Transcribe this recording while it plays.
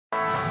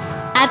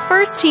At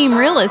First Team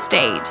Real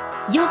Estate,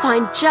 you'll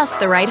find just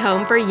the right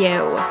home for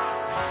you.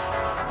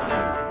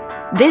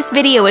 This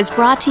video is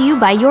brought to you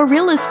by your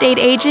real estate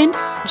agent,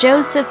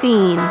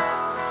 Josephine.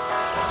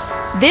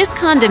 This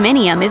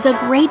condominium is a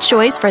great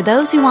choice for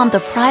those who want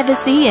the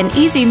privacy and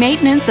easy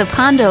maintenance of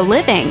condo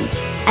living,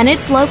 and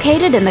it's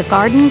located in the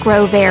Garden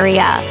Grove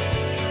area.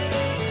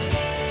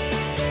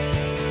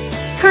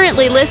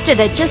 Currently listed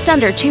at just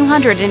under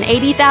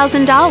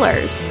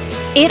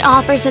 $280,000, it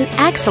offers an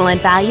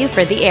excellent value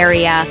for the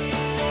area.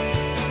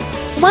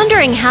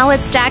 Wondering how it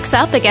stacks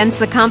up against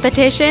the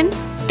competition?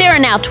 There are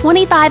now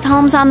 25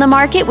 homes on the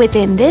market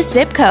within this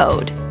zip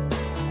code.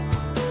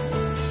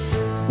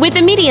 With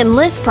a median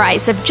list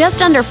price of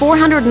just under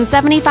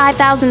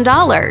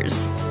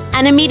 $475,000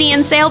 and a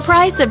median sale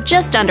price of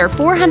just under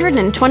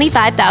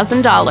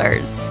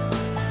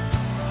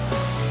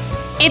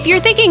 $425,000. If you're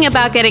thinking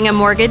about getting a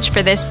mortgage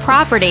for this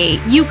property,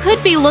 you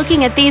could be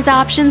looking at these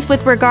options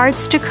with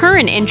regards to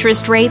current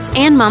interest rates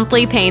and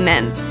monthly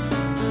payments.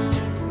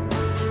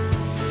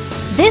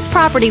 This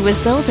property was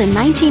built in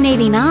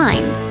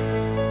 1989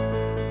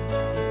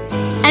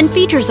 and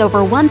features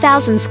over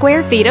 1,000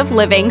 square feet of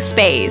living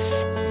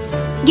space,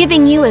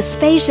 giving you a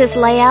spacious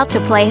layout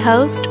to play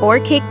host or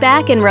kick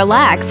back and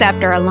relax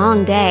after a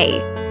long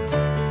day.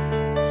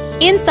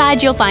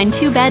 Inside, you'll find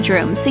 2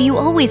 bedrooms, so you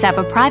always have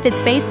a private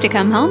space to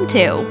come home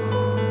to,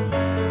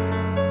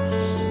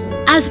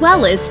 as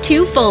well as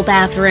 2 full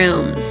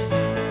bathrooms.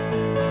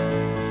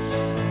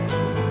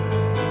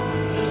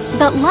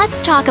 But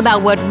let's talk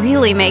about what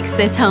really makes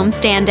this home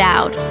stand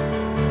out.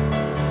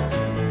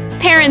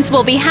 Parents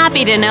will be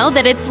happy to know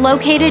that it's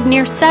located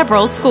near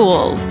several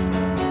schools.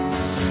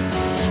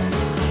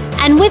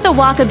 And with a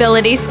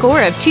walkability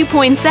score of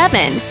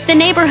 2.7, the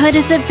neighborhood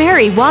is a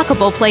very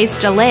walkable place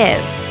to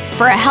live.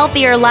 For a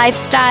healthier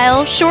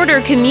lifestyle,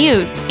 shorter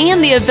commutes,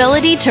 and the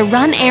ability to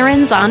run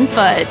errands on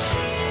foot.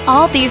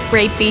 All these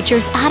great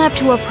features add up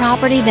to a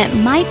property that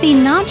might be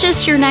not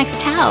just your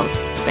next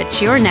house,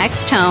 but your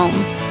next home.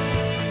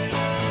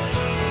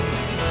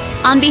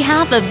 On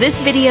behalf of this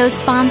video's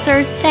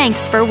sponsor,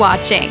 thanks for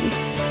watching.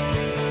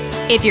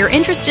 If you're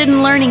interested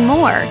in learning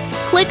more,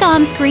 click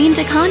on screen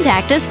to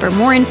contact us for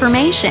more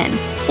information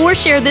or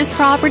share this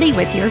property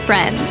with your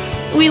friends.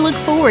 We look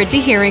forward to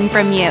hearing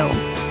from you.